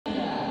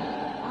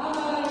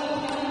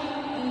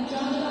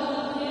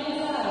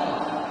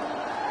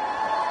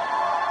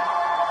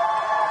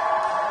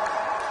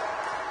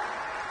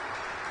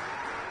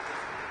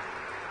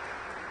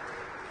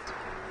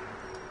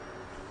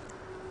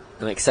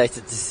I'm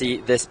excited to see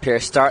this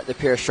pair start the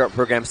pair short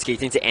program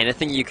skating to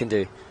anything you can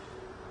do.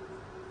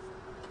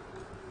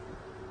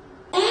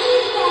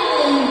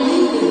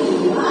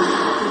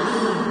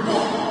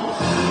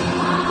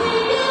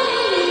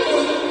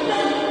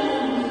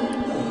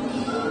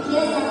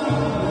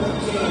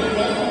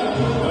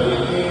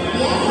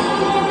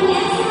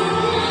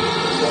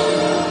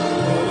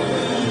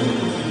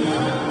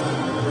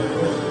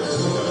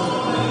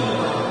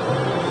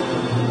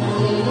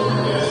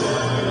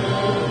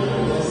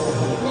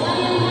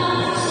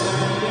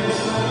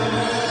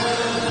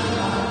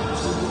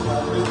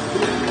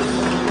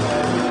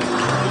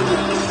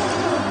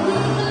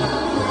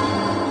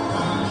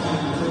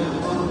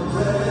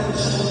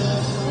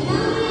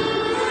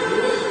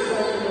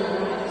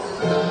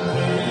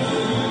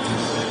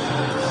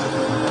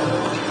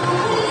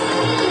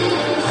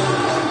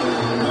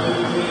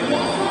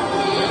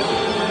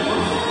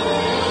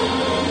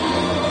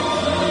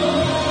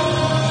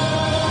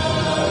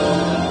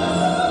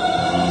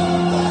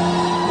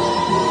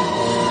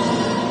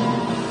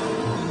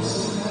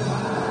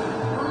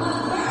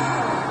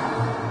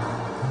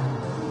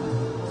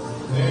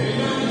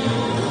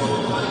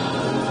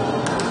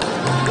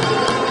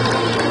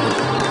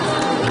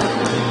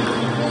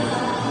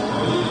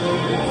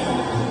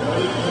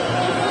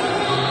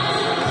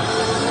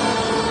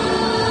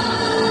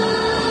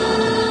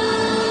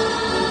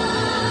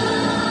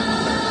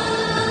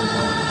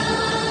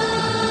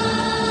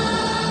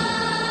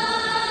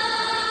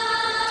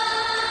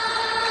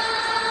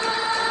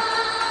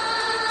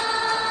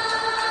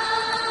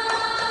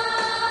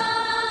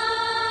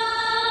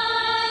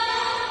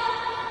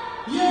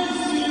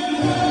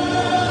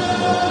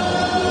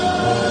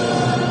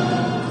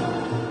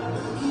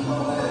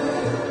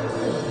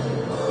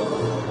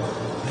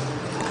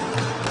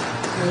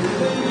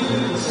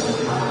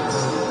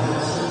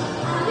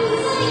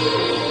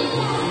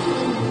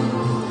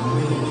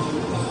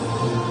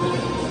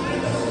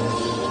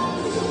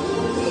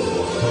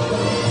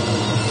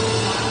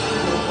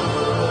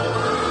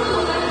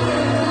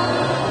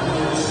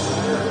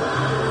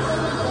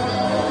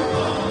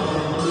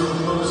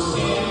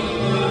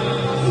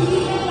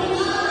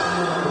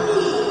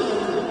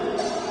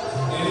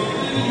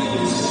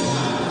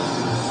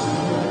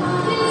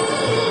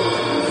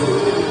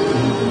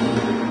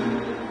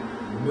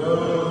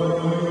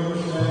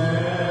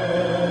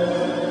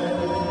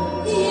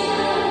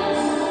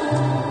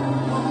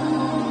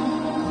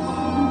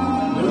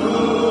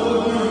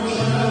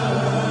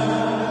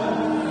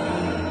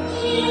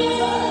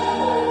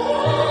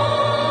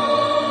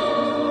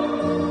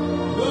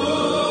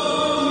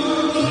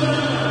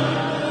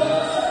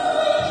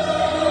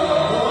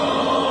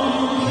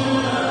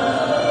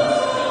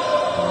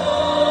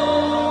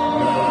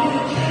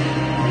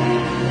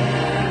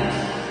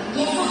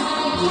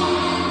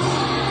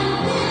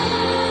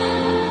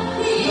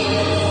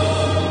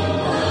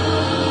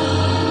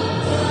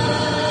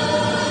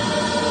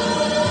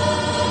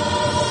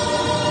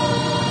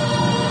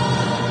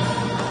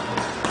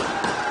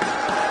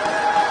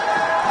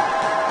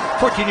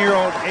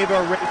 Year-old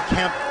Ava Ray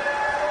Kemp,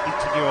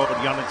 18-year-old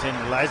Jonathan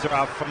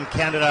ELIZAROV from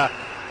Canada.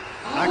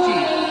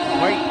 Actually,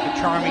 quite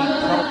a charming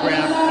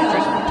program.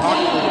 Interesting to talk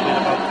a little bit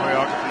about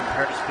choreography in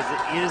Paris because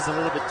it is a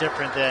little bit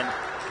different than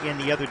in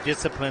the other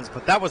disciplines.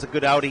 But that was a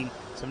good outing.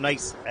 Some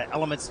nice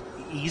elements,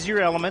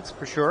 easier elements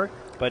for sure,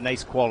 but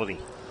nice quality.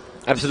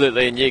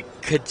 Absolutely, and you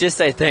could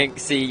just, I think,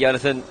 see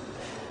Jonathan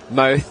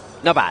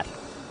mouth, not bad,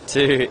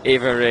 to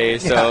Ava Ray.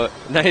 So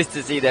nice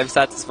to see them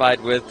satisfied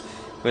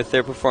with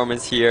their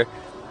performance here.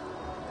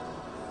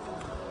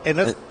 And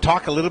let's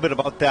talk a little bit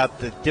about that,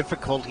 the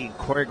difficulty in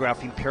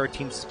choreographing pair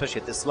teams,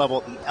 especially at this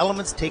level. The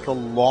elements take a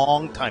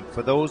long time.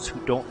 For those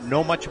who don't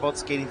know much about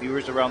skating,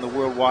 viewers around the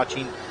world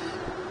watching,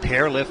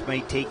 pair lift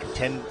may take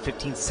 10,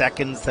 15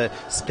 seconds. The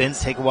spins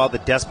take a while. The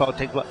despout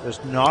take a while.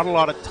 There's not a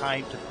lot of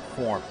time to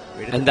perform.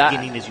 Right at the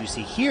beginning, as you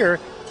see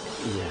here.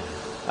 Yeah,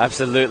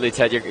 absolutely,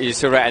 Ted. You're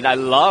so right. And I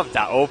loved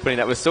that opening.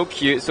 That was so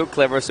cute, so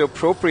clever, so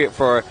appropriate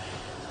for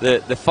the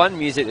fun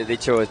music that they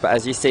chose. But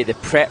as you say, the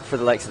prep for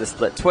the likes of the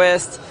split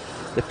twist,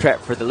 the prep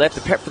for the lift, the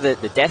prep for the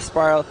death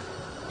spiral,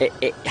 they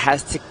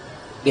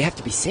have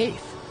to be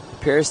safe. The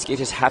pair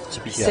skaters have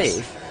to be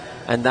safe,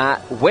 and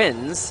that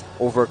wins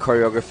over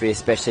choreography,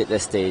 especially at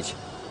this stage.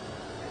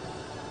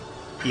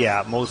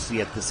 Yeah,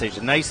 mostly at this stage.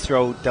 A nice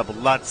throw, double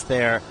Lutz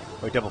there,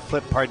 or double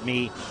flip, pardon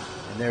me.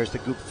 And there's the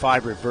group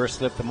 5 reverse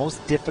lift, the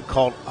most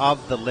difficult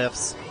of the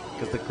lifts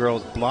because the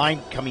girl's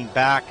blind coming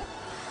back.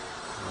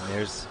 And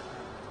there's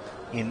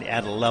in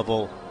at a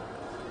level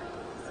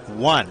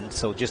 1,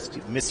 so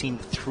just missing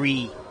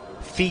 3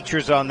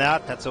 features on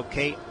that. That's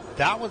okay.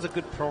 That was a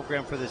good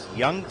program for this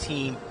young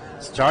team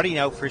starting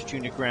out first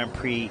junior Grand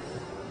Prix.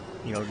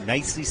 You know,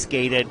 nicely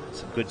skated,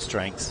 some good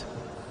strengths.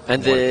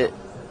 And the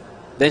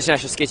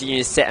International Skating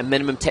Union set a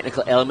minimum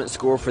technical element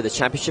score for the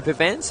championship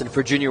events, and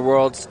for Junior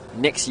Worlds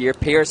next year,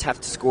 pairs have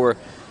to score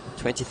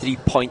 23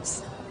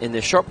 points in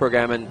the short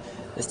program, and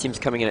this team's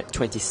coming in at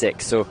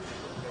 26. So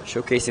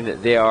showcasing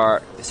that they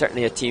are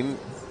certainly a team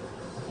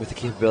with the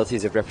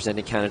capabilities of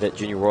representing Canada at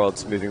Junior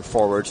Worlds moving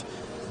forward.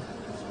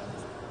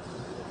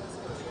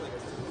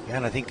 Yeah,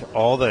 and I think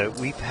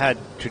we've had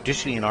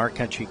traditionally in our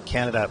country,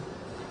 Canada,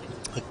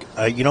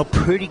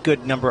 pretty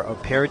good number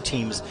of pair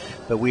teams,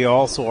 but we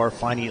also are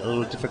finding it a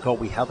little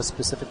difficult. We have a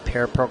specific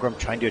pair program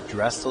trying to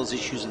address those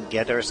issues and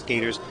get our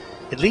skaters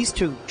at least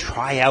to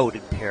try out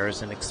in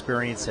pairs and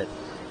experience it.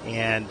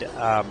 And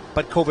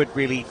but COVID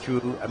really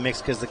threw a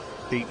mix, because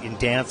in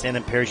dance and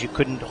in pairs you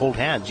couldn't hold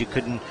hands, you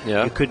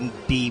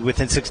couldn't be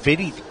within 6 feet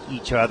of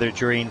each other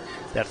during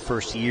that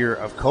first year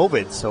of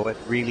COVID. So it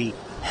really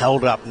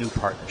held up new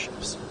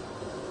partnerships.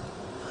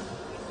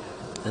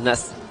 And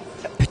that's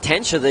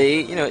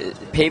potentially,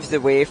 it paves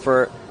the way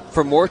for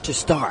more to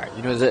start.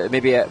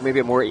 Maybe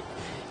a more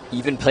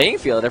even playing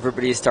field.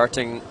 Everybody's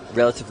starting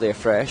relatively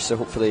afresh, so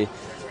hopefully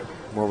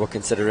more will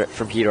consider it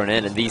from here on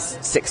in. And these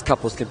 6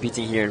 couples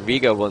competing here in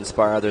Riga will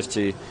inspire others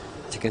to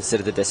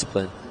consider the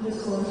discipline.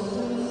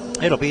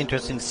 It'll be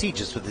interesting to see,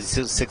 just with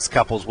these 6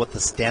 couples, what the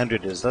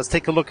standard is. Let's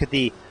take a look at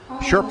the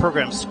short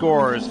program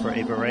scores for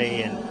Eva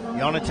Ray and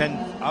Jonathan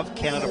of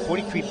Canada.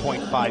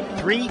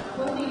 43.53.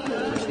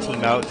 First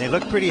team out. They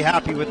look pretty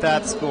happy with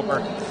that score.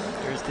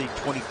 There's the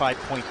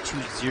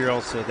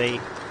 25.20, so they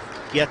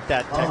get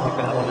that technical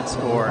element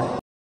score.